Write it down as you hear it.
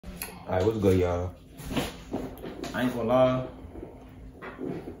Alright, what's good, y'all? I ain't gonna lie,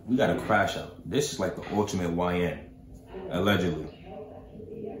 we got a crash out. This is like the ultimate YN, allegedly.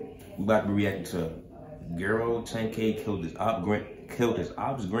 We about to be reacting to GUERO10k killed his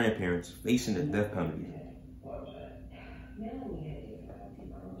op's grandparents facing the death penalty.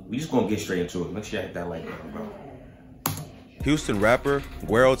 We just gonna get straight into it. Make sure you hit that like button, bro. Houston rapper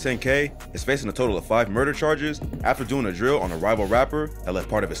GUERO10k is facing a total of 5 murder charges after doing a drill on a rival rapper that left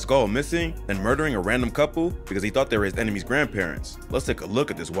part of his skull missing, then murdering a random couple because he thought they were his enemy's grandparents. Let's take a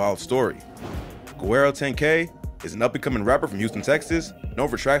look at this wild story. GUERO10k is an up-and-coming rapper from Houston, Texas, known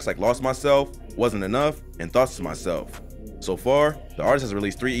for tracks like Lost Myself, Wasn't Enough, and Thoughts to Myself. So far, the artist has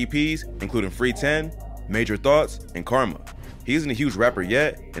released 3 EPs, including Free 10, Major Thoughts, and Karma. He isn't a huge rapper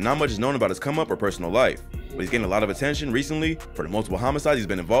yet, and not much is known about his come-up or personal life, but he's gained a lot of attention recently for the multiple homicides he's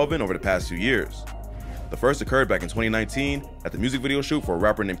been involved in over the past few years. The first occurred back in 2019 at the music video shoot for a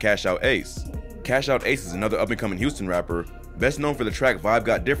rapper named Cash Out Ace. Cash Out Ace is another up-and-coming Houston rapper, best known for the track Vibe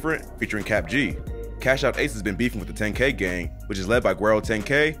Got Different featuring Cap G. Cash Out Ace has been beefing with the 10K gang, which is led by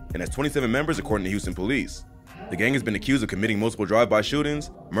GUERO10k and has 27 members according to Houston police. The gang has been accused of committing multiple drive-by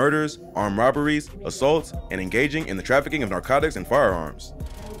shootings, murders, armed robberies, assaults, and engaging in the trafficking of narcotics and firearms.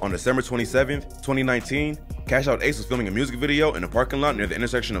 On December 27, 2019, Cash Out Ace was filming a music video in a parking lot near the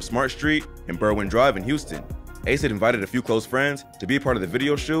intersection of Smart Street and Berwyn Drive in Houston. Ace had invited a few close friends to be a part of the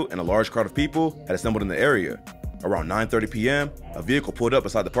video shoot, and a large crowd of people had assembled in the area. Around 9:30 p.m., a vehicle pulled up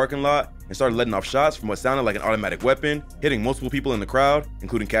beside the parking lot and started letting off shots from what sounded like an automatic weapon, hitting multiple people in the crowd,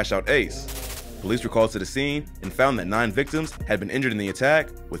 including Cash Out Ace. Police were called to the scene and found that 9 victims had been injured in the attack,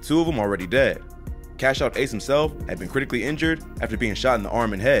 with 2 of them already dead. Cash Out Ace himself had been critically injured after being shot in the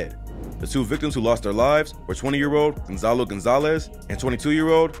arm and head. The 2 victims who lost their lives were 20-year-old Gonzalo Gonzalez and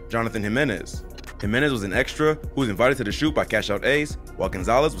 22-year-old Jonathan Jimenez. Jimenez was an extra who was invited to the shoot by Cash Out Ace, while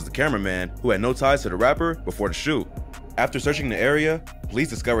Gonzalez was the cameraman who had no ties to the rapper before the shoot. After searching the area, police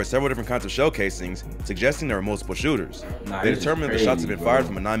discovered several different kinds of shell casings, suggesting there were multiple shooters. They determined that the shots had been fired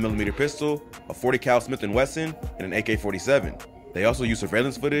from a 9mm pistol, a .40 cal Smith & Wesson, and an AK-47. They also used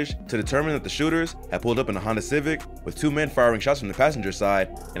surveillance footage to determine that the shooters had pulled up in a Honda Civic, with 2 men firing shots from the passenger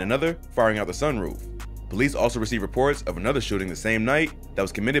side and another firing out the sunroof. Police also received reports of another shooting the same night that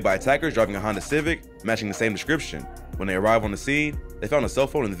was committed by attackers driving a Honda Civic, matching the same description. When they arrived on the scene, they found a cell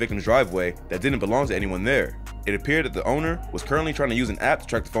phone in the victim's driveway that didn't belong to anyone there. It appeared that the owner was currently trying to use an app to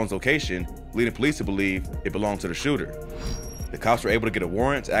track the phone's location, leading police to believe it belonged to the shooter. The cops were able to get a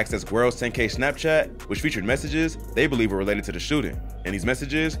warrant to access GUERO10k Snapchat, which featured messages they believe were related to the shooting. In these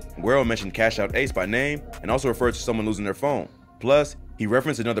messages, GUERO mentioned Cash Out Ace by name and also referred to someone losing their phone. Plus, he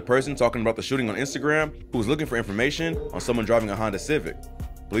referenced another person talking about the shooting on Instagram who was looking for information on someone driving a Honda Civic.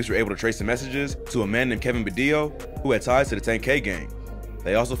 Police were able to trace the messages to a man named Kevin Badillo who had ties to the 10K gang.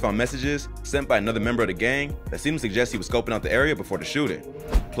 They also found messages sent by another member of the gang that seemed to suggest he was scoping out the area before the shooting.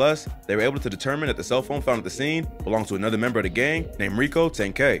 Plus, they were able to determine that the cell phone found at the scene belonged to another member of the gang named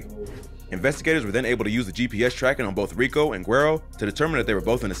Rico10k. Investigators were then able to use the GPS tracking on both Rico and GUERO to determine that they were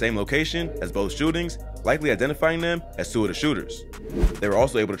both in the same location as both shootings, likely identifying them as 2 of the shooters. They were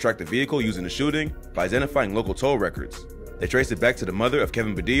also able to track the vehicle using the shooting by identifying local toll records. They traced it back to the mother of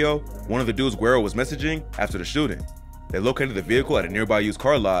Kevin Badillo, one of the dudes GUERO was messaging after the shooting. They located the vehicle at a nearby used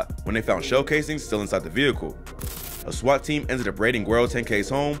car lot when they found shell casings still inside the vehicle. A SWAT team ended up raiding GUERO10k's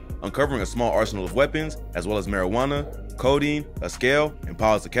home, uncovering a small arsenal of weapons, as well as marijuana, codeine, a scale, and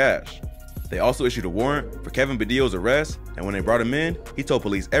piles of cash. They also issued a warrant for Kevin Badillo's arrest, and when they brought him in, he told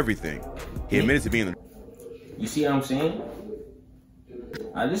police everything. He admitted to being the— You see what I'm saying?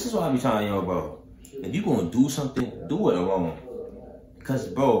 This is what I be telling y'all, bro. If you gonna do something, do it alone. Cause,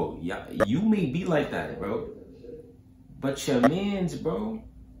 bro, you may be like that, bro. But your mans, bro,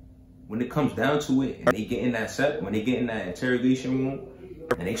 when it comes down to it, and they get in that set, when they get in that interrogation room,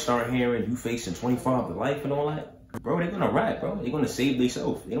 and they start hearing you facing 25 to life and all that, bro, they're gonna rap, bro. They're gonna save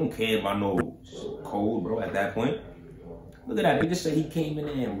themselves. They don't care about no code, bro, at that point. Look at that. They just said he came in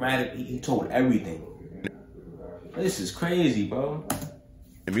there and ratted. He told everything. This is crazy, bro.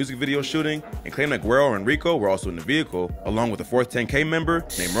 The music video shooting and claimed that GUERO and Rico were also in the vehicle, along with a 4th 10K member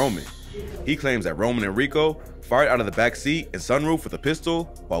named Roman. He claims that Roman and Rico fired out of the back seat and sunroof with a pistol,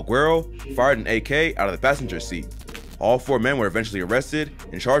 while GUERO fired an AK out of the passenger seat. All 4 men were eventually arrested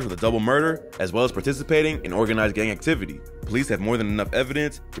and charged with a double murder, as well as participating in organized gang activity. Police have more than enough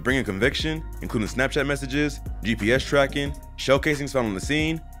evidence to bring a conviction, including Snapchat messages, GPS tracking, shell casings found on the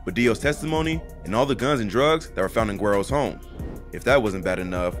scene, Badillo's testimony, and all the guns and drugs that were found in GUERO's home. If that wasn't bad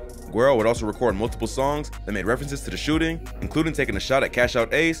enough, GUERO would also record multiple songs that made references to the shooting, including taking a shot at Cash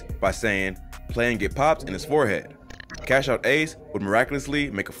Out Ace by saying, "Play and get popped" in his forehead. Cash Out Ace would miraculously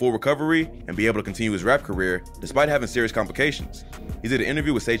make a full recovery and be able to continue his rap career despite having serious complications. He did an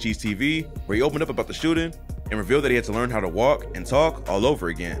interview with Say Cheese TV where he opened up about the shooting and revealed that he had to learn how to walk and talk all over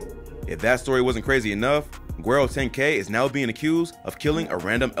again. If that story wasn't crazy enough, GUERO10k is now being accused of killing a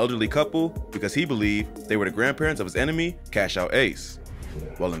random elderly couple because he believed they were the grandparents of his enemy, Cash Out Ace.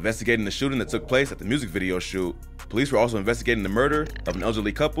 While investigating the shooting that took place at the music video shoot, police were also investigating the murder of an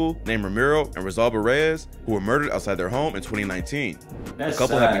elderly couple named Ramiro and Rosalba Reyes, who were murdered outside their home in 2019. The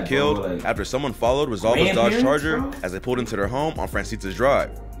couple had been killed after someone followed Rosalba's Dodge Charger as they pulled into their home on Francitas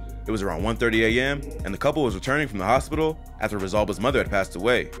Drive. It was around 1:30 a.m. and the couple was returning from the hospital after Rosalba's mother had passed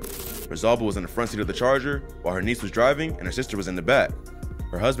away. Rosalba was in the front seat of the Charger while her niece was driving and her sister was in the back.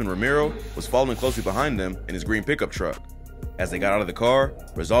 Her husband Ramiro was following closely behind them in his green pickup truck. As they got out of the car,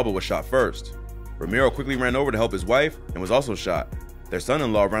 Rosalba was shot first. Ramiro quickly ran over to help his wife and was also shot. Their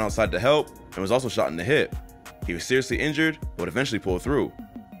son-in-law ran outside to help and was also shot in the hip. He was seriously injured but eventually pulled through.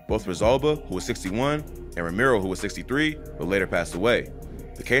 Both Rosalba, who was 61, and Ramiro, who was 63, would later pass away.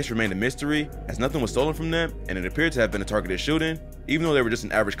 The case remained a mystery as nothing was stolen from them and it appeared to have been a targeted shooting, even though they were just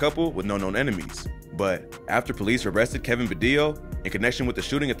an average couple with no known enemies. But after police arrested Kevin Badillo in connection with the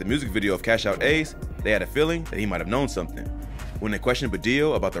shooting at the music video of Cash Out Ace, they had a feeling that he might have known something. When they questioned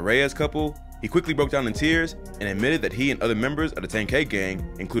Badillo about the Reyes couple, he quickly broke down in tears and admitted that he and other members of the 10K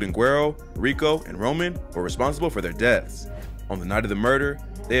gang, including Guero, Rico, and Roman, were responsible for their deaths. On the night of the murder,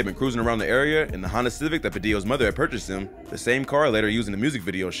 they had been cruising around the area in the Honda Civic that Badillo's mother had purchased him, the same car later used in the music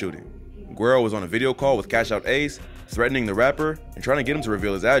video shooting. Guero was on a video call with Cash Out Ace, threatening the rapper and trying to get him to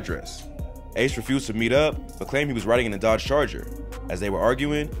reveal his address. Ace refused to meet up, but claimed he was riding in a Dodge Charger. As they were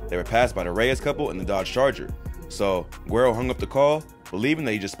arguing, they were passed by the Reyes couple in the Dodge Charger. So, Guero hung up the call, believing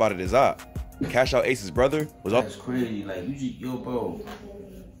that he just spotted his op. Cash Out Ace's brother was That's crazy, like, yo, bro,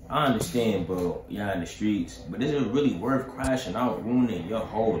 I understand, bro, y'all in the streets, but is it really worth crashing out, ruining your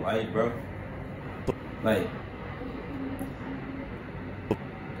whole life, bro? Like,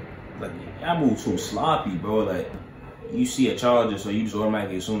 y'all move too sloppy, bro. Like, you see a Charger, so you just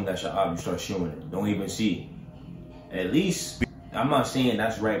automatically assume that's your op, you start shooting it. Don't even see. At least, I'm not saying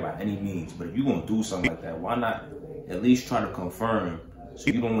that's right by any means, but if you're gonna do something like that, why not at least try to confirm so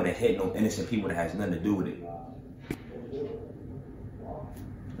you don't want to hit no innocent people that has nothing to do with it?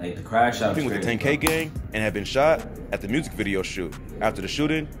 Like the crash out with the 10K gang and had been shot at the music video shoot. After the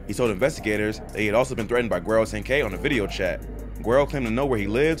shooting, he told investigators that he had also been threatened by GUERO10k on a video chat. Guero claimed to know where he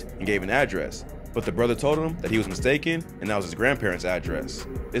lived and gave an address, but the brother told him that he was mistaken and that was his grandparents' address.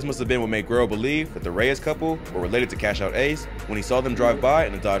 This must have been what made Guero believe that the Reyes couple were related to Cash Out Ace when he saw them drive by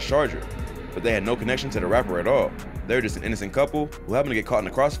in a Dodge Charger. But they had no connection to the rapper at all. They were just an innocent couple who happened to get caught in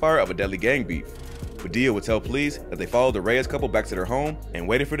the crossfire of a deadly gang beef. Badillo would tell police that they followed the Reyes couple back to their home and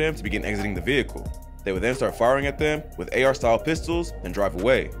waited for them to begin exiting the vehicle. They would then start firing at them with AR-style pistols and drive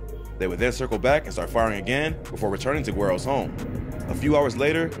away. They would then circle back and start firing again before returning to Guero's home. A few hours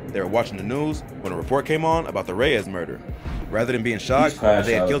later, they were watching the news when a report came on about the Reyes murder. Rather than being shocked that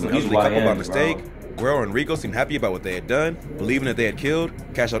they had killed an elderly couple by mistake, Guero and Rico seemed happy about what they had done, believing that they had killed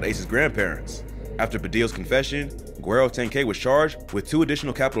Cash Out Ace's grandparents. After Badillo's confession, GUERO10k was charged with 2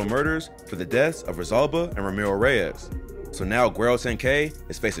 additional capital murders for the deaths of Rosalba and Ramiro Reyes. So now GUERO10k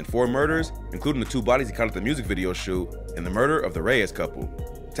is facing 4 murders, including the 2 bodies he caught at the music video shoot and the murder of the Reyes couple.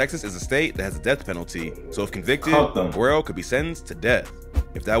 Texas is a state that has a death penalty, so if convicted, Guero could be sentenced to death.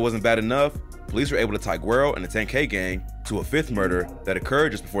 If that wasn't bad enough, police were able to tie Guero and the 10K gang to a 5th murder that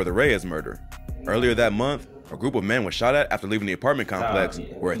occurred just before the Reyes murder. Earlier that month, a group of men was shot at after leaving the apartment complex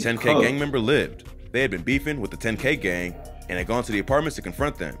where a 10K gang member lived. They had been beefing with the 10K gang and had gone to the apartments to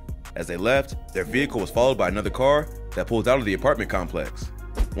confront them. As they left, their vehicle was followed by another car that pulled out of the apartment complex.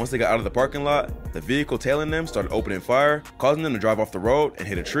 Once they got out of the parking lot, the vehicle tailing them started opening fire, causing them to drive off the road and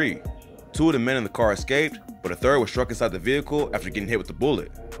hit a tree. 2 of the men in the car escaped, but a 3rd was struck inside the vehicle after getting hit with the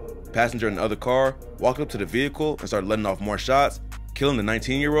bullet. The passenger in the other car walked up to the vehicle and started letting off more shots, killing the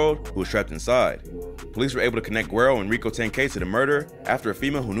 19-year-old who was trapped inside. Police were able to connect Guero and Rico 10K to the murder after a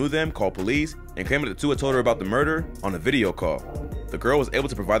female who knew them called police and claimed that the 2 had told her about the murder on a video call. The girl was able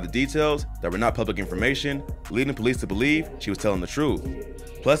to provide the details that were not public information, leading police to believe she was telling the truth.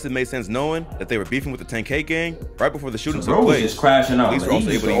 Plus, it made sense knowing that they were beefing with the 10K gang right before the shooting took place. Police were also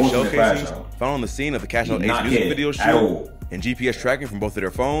able to use shell casings found on the scene of the Cash Out Ace music video shoot and GPS tracking from both of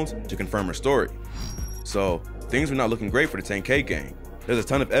their phones to confirm her story. So, things were not looking great for the 10K gang. There's a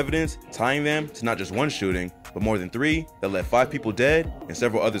ton of evidence tying them to not just one shooting, but more than 3 that left 5 people dead and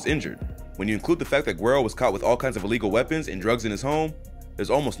several others injured. When you include the fact that Guero was caught with all kinds of illegal weapons and drugs in his home, there's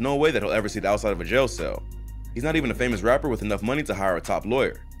almost no way that he'll ever see the outside of a jail cell. He's not even a famous rapper with enough money to hire a top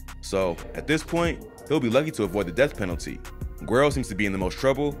lawyer. So, at this point, he'll be lucky to avoid the death penalty. Guero seems to be in the most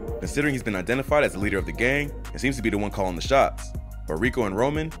trouble, considering he's been identified as the leader of the gang and seems to be the one calling the shots. But Rico and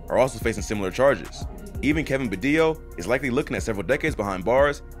Roman are also facing similar charges. Even Kevin Badillo is likely looking at several decades behind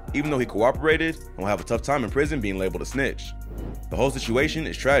bars, even though he cooperated and will have a tough time in prison being labeled a snitch. The whole situation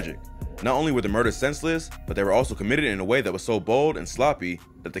is tragic. Not only were the murders senseless, but they were also committed in a way that was so bold and sloppy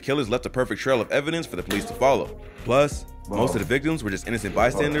that the killers left a perfect trail of evidence for the police to follow. Plus, most of the victims were just innocent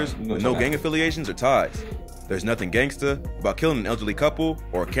bystanders with no gang affiliations or ties. There's nothing gangsta about killing an elderly couple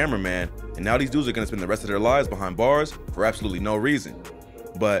or a cameraman, and now these dudes are gonna spend the rest of their lives behind bars for absolutely no reason.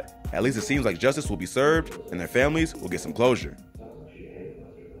 But at least it seems like justice will be served and their families will get some closure.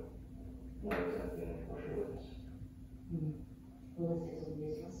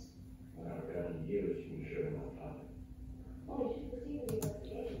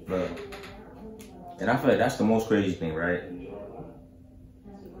 Bro. And I feel like that's the most crazy thing, right?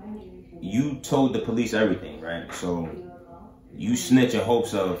 You told the police everything, right? So you snitch in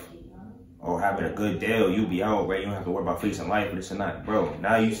hopes of, oh, having a good deal, you be out, right? You don't have to worry about facing life or this and that. Bro,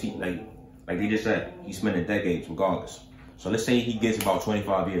 now you see, like they just said, he's spending decades regardless. So let's say he gets about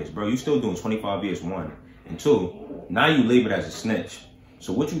 25 years. Bro, you still doing 25 years, one. And two, now you labeled as a snitch.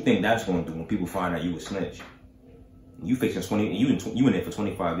 So what you think that's going to do when people find out you a snitch? You fixing 20, you in there for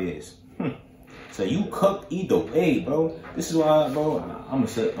 25 years. So you cooked either way, bro. This is why, bro, I'm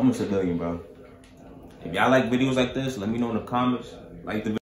a civilian, bro. If y'all like videos like this, let me know in the comments. Like the video.